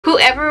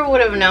Whoever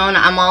would have known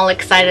I'm all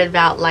excited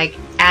about like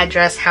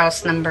address,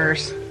 house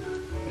numbers.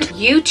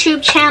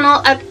 YouTube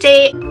channel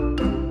update.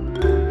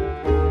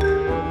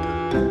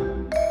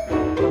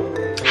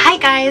 Hi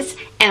guys,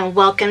 and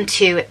welcome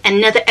to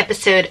another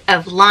episode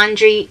of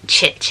Laundry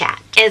Chit Chat.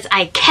 As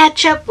I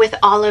catch up with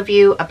all of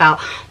you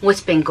about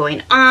what's been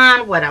going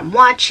on, what I'm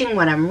watching,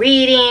 what I'm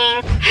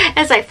reading,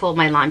 as I fold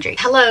my laundry.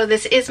 Hello,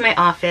 this is my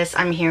office.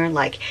 I'm here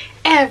like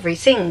every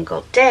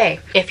single day.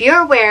 If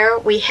you're aware,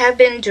 we have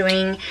been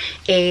doing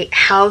a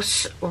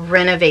house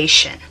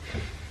renovation.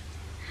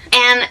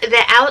 And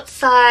the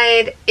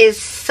outside is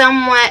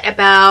somewhat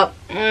about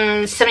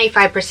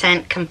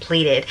 75%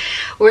 completed.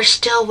 We're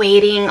still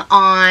waiting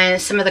on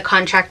some of the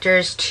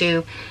contractors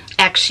to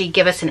actually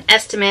give us an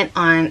estimate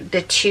on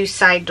the two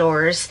side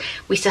doors.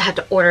 We still have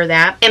to order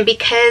that. And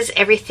because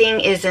everything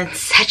is in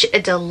such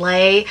a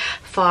delay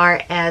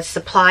far as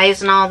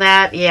supplies and all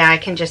that, yeah, I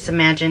can just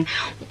imagine.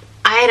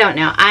 I don't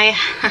know.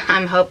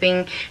 I'm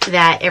hoping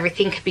that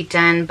everything could be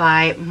done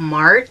by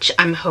March.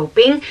 I'm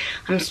hoping.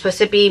 I'm supposed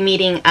to be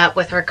meeting up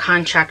with our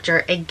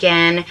contractor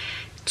again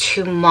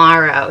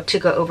tomorrow to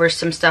go over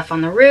some stuff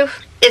on the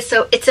roof.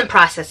 So it's in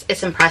process.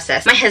 It's in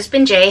process. My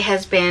husband Jay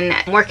has been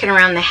working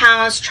around the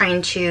house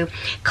trying to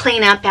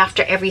clean up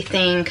after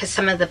everything because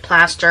some of the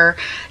plaster,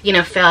 you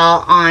know,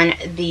 fell on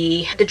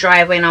the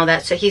driveway and all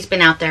that. So he's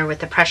been out there with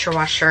the pressure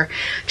washer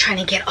trying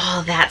to get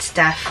all that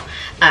stuff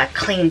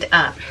cleaned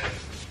up.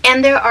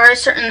 And there are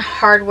certain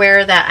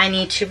hardware that I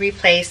need to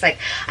replace. Like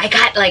I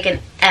got like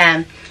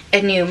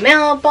a new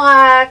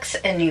mailbox,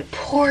 a new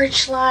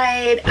porch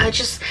light.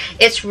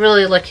 It's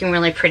really looking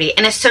really pretty.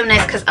 And it's so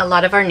nice because a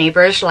lot of our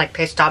neighbors, like,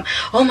 they stop,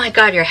 oh my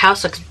God, your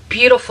house looks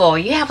beautiful.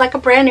 You have like a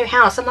brand new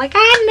house. I'm like,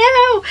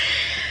 I know.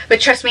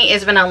 But trust me,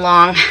 it's been a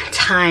long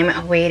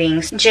time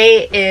waiting.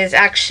 Jay is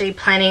actually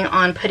planning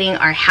on putting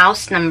our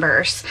house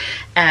numbers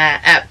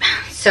up.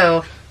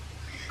 So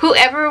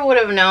whoever would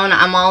have known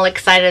I'm all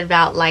excited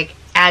about like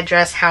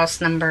address, house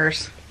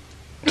numbers.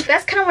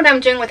 That's kind of what I'm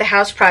doing with the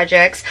house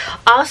projects.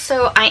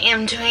 Also, I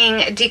am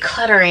doing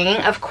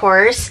decluttering, of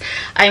course.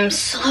 I'm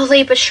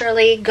slowly but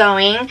surely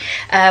going.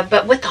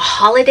 But with the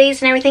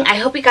holidays and everything, I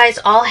hope you guys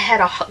all had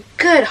a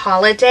good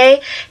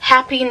holiday.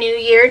 Happy New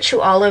Year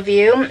to all of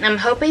you. I'm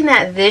hoping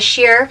that this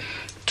year,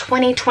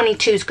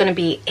 2022, is going to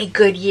be a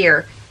good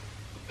year.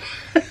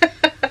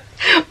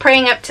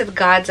 Praying up to the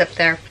gods up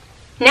there.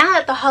 Now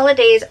that the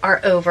holidays are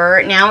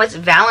over, now it's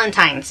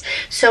Valentine's.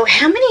 So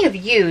how many of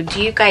you,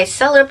 do you guys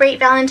celebrate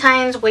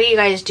Valentine's? What do you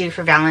guys do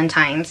for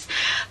Valentine's?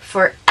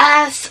 For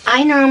us,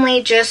 I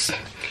normally just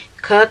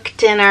cook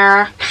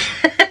dinner.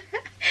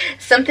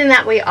 Something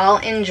that we all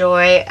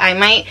enjoy.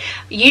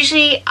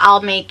 Usually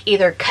I'll make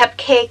either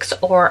cupcakes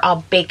or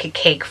I'll bake a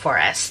cake for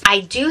us. I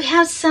do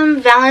have some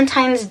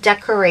Valentine's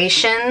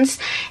decorations,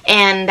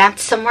 and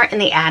that's somewhere in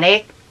the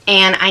attic.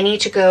 And I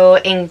need to go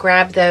and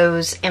grab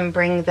those and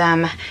bring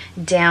them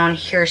down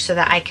here so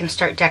that I can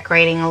start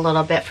decorating a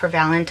little bit for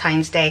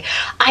Valentine's Day.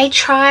 I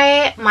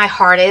try my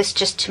hardest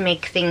just to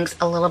make things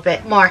a little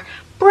bit more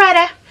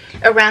brighter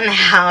around the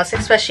house,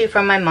 especially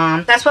from my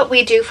mom. That's what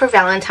we do for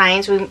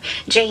Valentine's.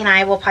 Jay and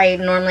I will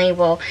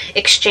normally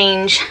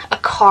exchange a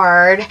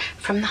card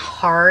from the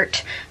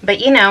heart. But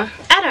you know,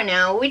 I don't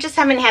know. We just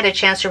haven't had a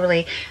chance to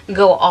really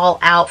go all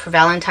out for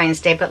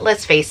Valentine's Day. But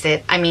let's face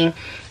it, I mean,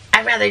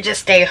 I'd rather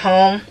just stay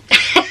home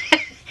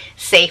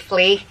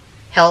safely,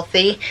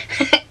 healthy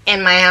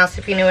in my house,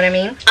 if you know what I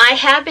mean. I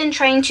have been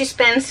trying to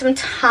spend some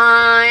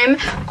time,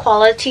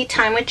 quality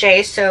time with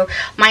Jay. So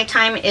my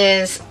time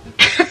is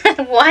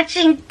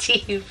watching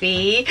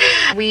TV.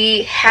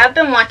 We have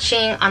been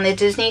watching on the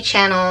Disney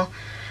Channel.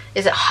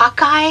 Is it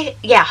Hawkeye?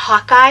 Yeah,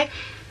 Hawkeye.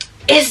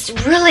 It's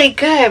really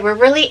good. We're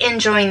really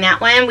enjoying that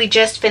one. We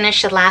just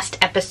finished the last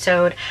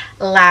episode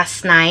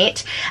last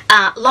night.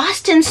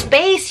 Lost in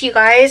Space, you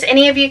guys.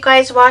 Any of you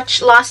guys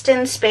watch Lost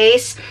in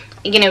Space?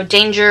 You know,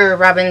 Danger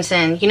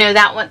Robinson. You know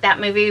that one,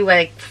 that movie,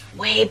 like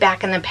way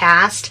back in the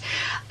past.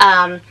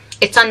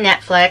 It's on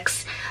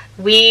Netflix.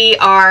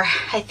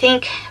 I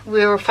think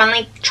we were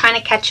finally trying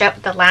to catch up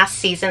with the last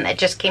season that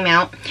just came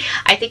out.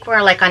 I think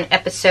we're like on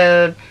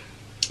episode,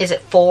 is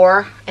it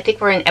 4? I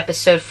think we're in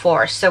episode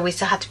 4, so we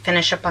still have to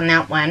finish up on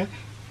that one.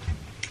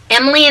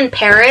 Emily in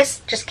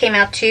Paris just came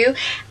out too.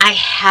 I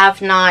have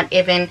not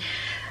even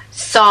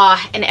saw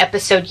an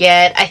episode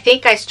yet. I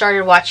think I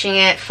started watching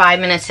it 5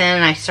 minutes in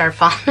and I started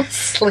falling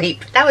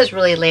asleep. That was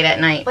really late at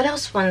night. What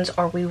else ones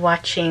are we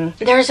watching?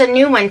 There's a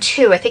new one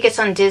too. I think it's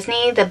on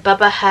Disney, the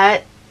Bubba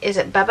Hut. Is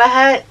it Bubba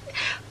Hut?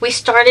 We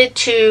started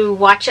to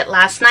watch it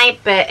last night,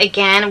 but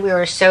again, we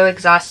were so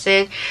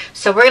exhausted.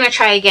 So we're going to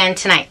try again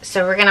tonight.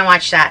 So we're going to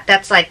watch that.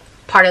 That's like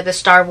part of the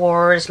Star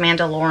Wars,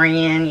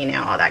 Mandalorian, you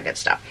know, all that good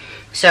stuff.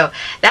 So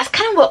that's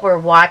kind of what we're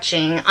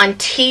watching. On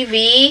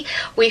TV,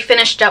 we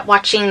finished up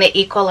watching The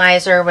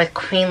Equalizer with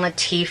Queen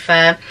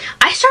Latifah.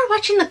 I started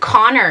watching The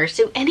Conners.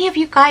 Do any of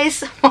you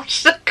guys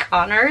watch The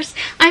Conners?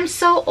 I'm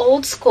so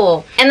old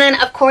school. And then,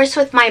 of course,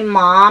 with my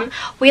mom,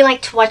 we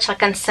like to watch,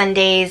 like on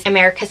Sundays,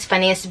 America's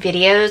Funniest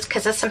Videos,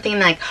 because that's something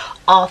like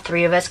all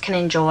three of us can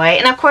enjoy.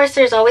 And of course,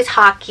 there's always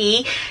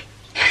hockey.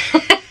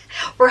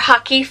 we're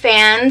hockey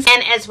fans,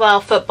 and as well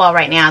football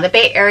right now. The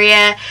Bay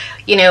Area,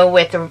 you know,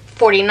 with the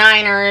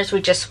 49ers, we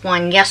just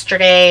won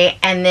yesterday,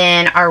 and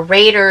then our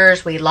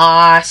Raiders, we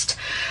lost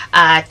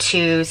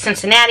to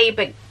Cincinnati,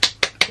 but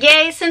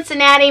yay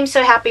Cincinnati, I'm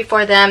so happy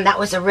for them. That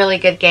was a really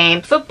good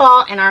game.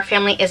 Football in our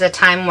family is a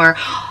time where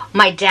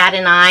my dad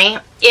and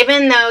I,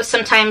 even though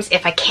sometimes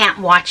if I can't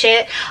watch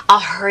it, I'll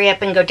hurry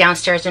up and go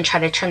downstairs and try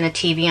to turn the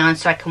TV on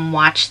so I can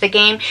watch the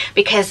game,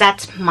 because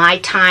that's my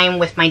time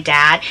with my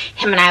dad.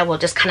 Him and I will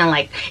just kind of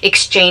like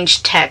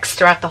exchange texts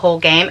throughout the whole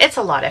game. It's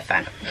a lot of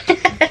fun.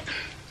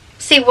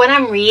 See, what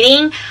I'm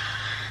reading,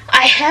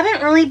 I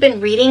haven't really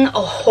been reading a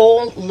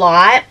whole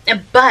lot,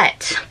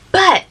 but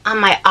on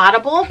my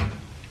Audible,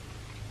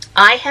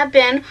 I have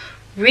been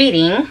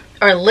reading,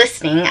 or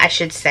listening, I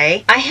should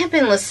say. I have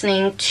been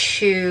listening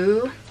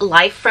to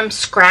Life from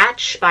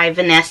Scratch by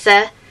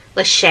Vanessa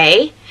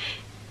Lachey,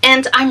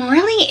 and I'm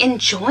really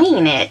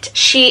enjoying it.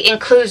 She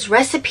includes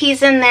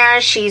recipes in there.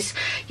 She's,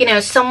 you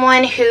know,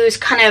 someone who's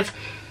kind of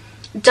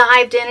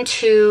dived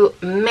into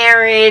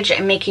marriage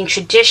and making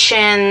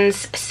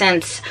traditions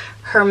since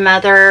her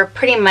mother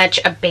pretty much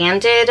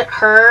abandoned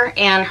her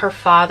and her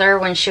father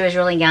when she was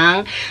really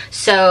young.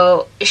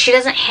 So she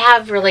doesn't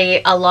have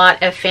really a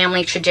lot of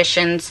family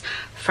traditions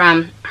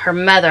from her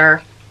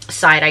mother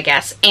side, I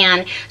guess.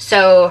 And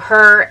so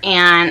her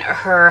and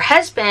her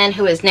husband,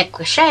 who is Nick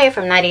Lachey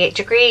from 98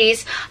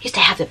 Degrees, used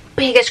to have the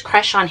biggest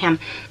crush on him.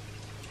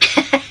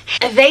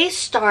 They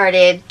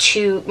started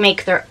to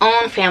make their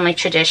own family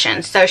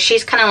traditions. So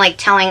she's kind of like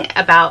telling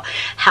about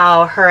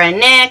how her and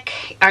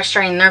Nick are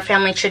starting their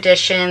family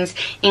traditions,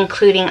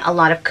 including a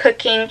lot of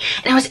cooking.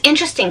 And it was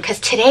interesting because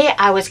today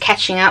I was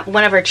catching up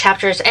one of her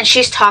chapters, and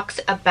she talks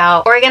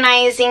about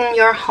organizing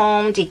your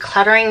home,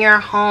 decluttering your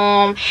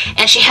home,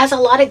 and she has a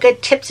lot of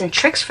good tips and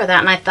tricks for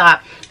that. And I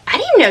thought, I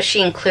didn't know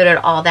she included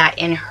all that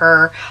in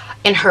her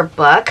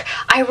book.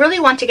 I really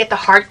want to get the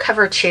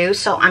hardcover too,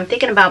 so I'm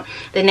thinking about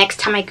the next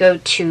time I go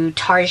to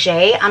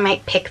Target, I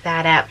might pick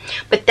that up.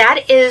 But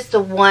that is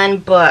the one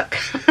book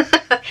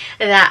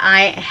that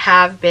I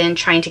have been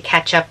trying to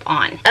catch up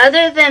on.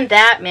 Other than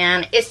that,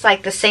 man, it's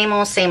like the same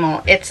old, same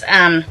old. It's,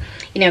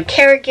 you know,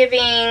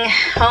 caregiving,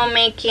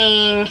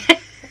 homemaking.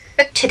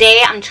 Today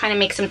I'm trying to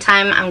make some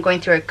time. I'm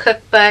going through a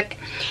cookbook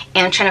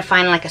and I'm trying to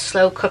find like a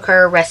slow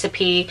cooker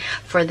recipe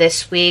for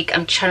this week.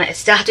 I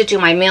still have to do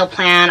my meal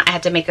plan. I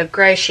have to make a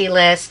grocery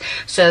list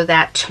so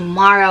that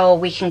tomorrow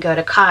we can go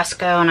to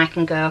Costco and I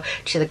can go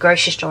to the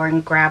grocery store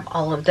and grab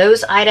all of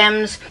those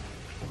items.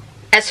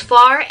 As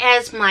far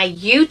as my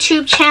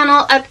YouTube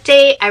channel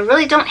update, I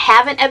really don't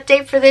have an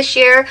update for this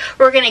year.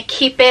 We're going to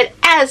keep it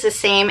as the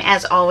same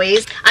as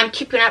always. I'm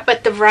keeping up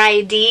with the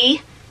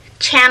VarieDEE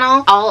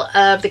channel. All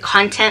of the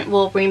content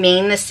will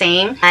remain the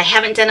same. I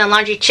haven't done a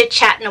laundry chit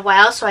chat in a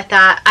while, so I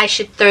thought I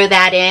should throw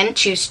that in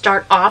to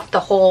start off the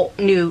whole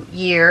new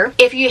year.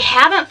 If you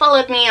haven't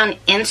followed me on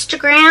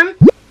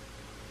Instagram,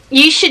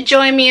 you should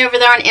join me over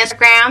there on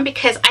Instagram,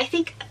 because I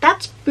think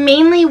that's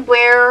mainly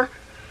where,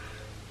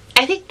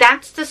 I think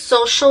that's the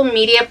social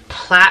media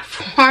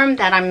platform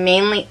that I'm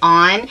mainly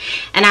on,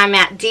 and I'm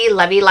at Dee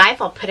Lovely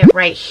Life. I'll put it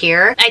right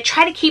here. I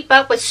try to keep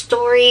up with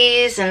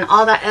stories and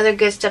all that other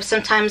good stuff.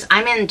 Sometimes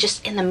I'm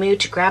just in the mood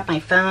to grab my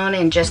phone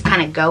and just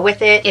kind of go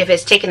with it. If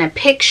it's taking a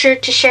picture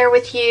to share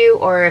with you,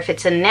 or if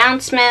it's an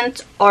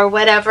announcement or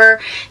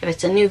whatever, if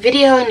it's a new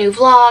video, a new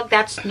vlog,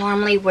 that's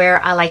normally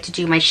where I like to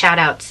do my shout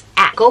outs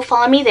at. Go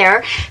follow me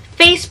there.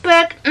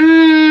 Facebook,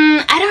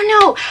 I don't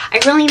know. I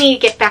really need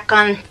to get back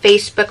on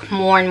Facebook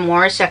more and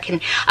more so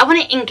I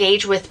want to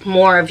engage with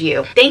more of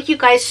you. Thank you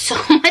guys so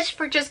much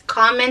for just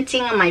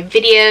commenting on my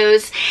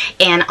videos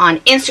and on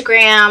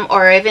Instagram,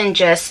 or even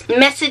just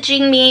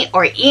messaging me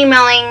or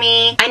emailing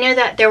me. I know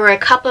that there were a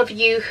couple of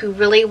you who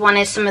really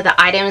wanted some of the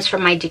items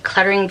from my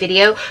decluttering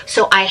video,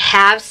 so I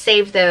have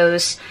saved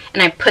those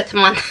and I put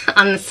them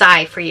on the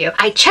side for you.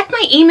 I checked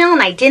my email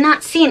and I did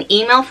not see an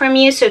email from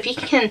you, so if you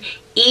can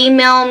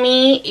email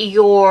me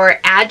your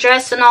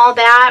address and all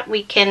that,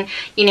 we can,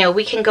 you know,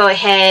 we can go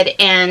ahead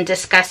and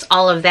discuss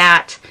all of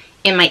that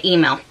in my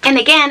email. And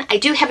again, I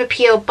do have a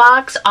PO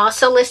box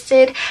also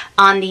listed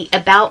on the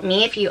About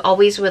Me if you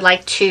always would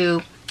like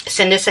to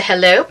send us a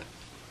hello.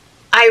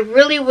 I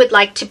really would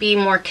like to be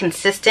more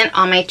consistent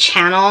on my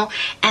channel,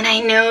 and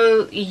I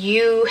know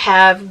you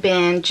have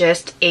been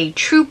just a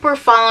trooper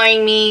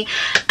following me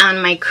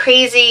on my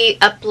crazy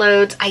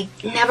uploads. I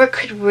never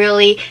could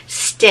really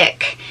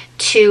stick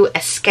to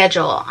a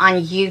schedule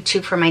on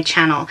YouTube for my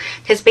channel,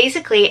 because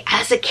basically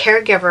as a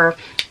caregiver,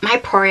 my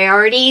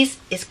priorities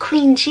is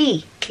Queen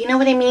G. You know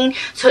what I mean?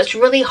 So it's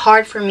really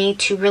hard for me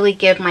to really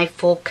give my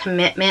full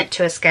commitment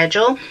to a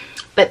schedule.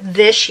 But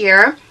this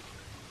year,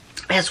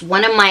 as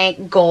one of my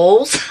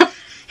goals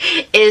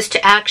is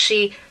to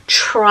actually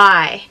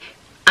try,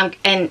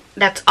 and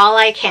that's all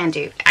I can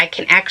do. I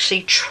can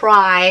actually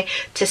try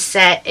to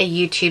set a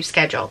YouTube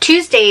schedule.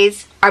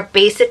 Tuesdays are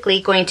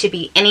basically going to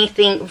be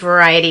anything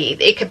variety.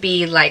 It could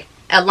be like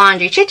a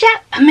laundry chit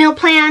chat, a meal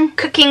plan,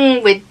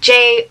 cooking with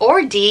J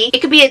or D.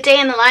 It could be a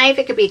day in the life.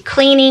 It could be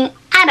cleaning.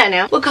 I don't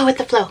know. We'll go with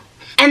the flow.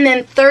 And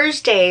then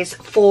Thursdays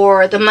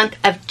for the month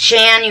of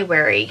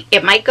January.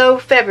 It might go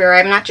February,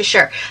 I'm not too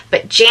sure.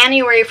 But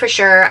January for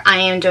sure, I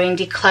am doing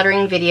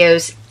decluttering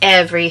videos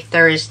every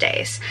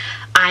Thursdays.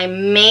 I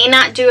may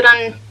not do it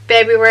on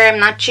February, I'm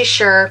not too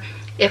sure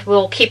if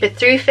we'll keep it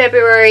through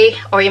February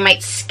or you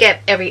might skip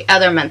every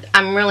other month.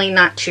 I'm really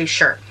not too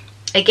sure.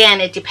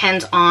 Again, it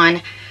depends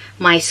on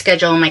my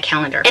schedule and my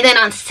calendar. And then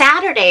on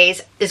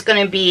Saturdays is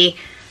going to be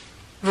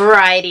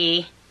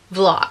VarieDEE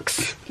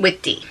Vlogs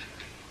with Dee.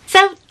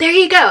 So there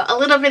you go, a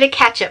little bit of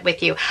catch up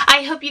with you.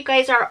 I hope you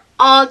guys are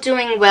all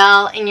doing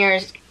well and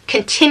you're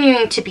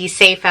continuing to be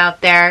safe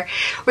out there.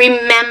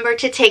 Remember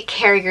to take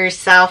care of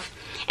yourself.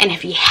 And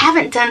if you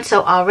haven't done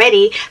so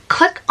already,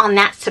 click on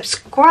that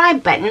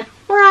subscribe button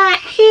right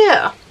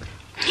here.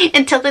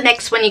 Until the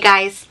next one, you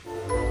guys.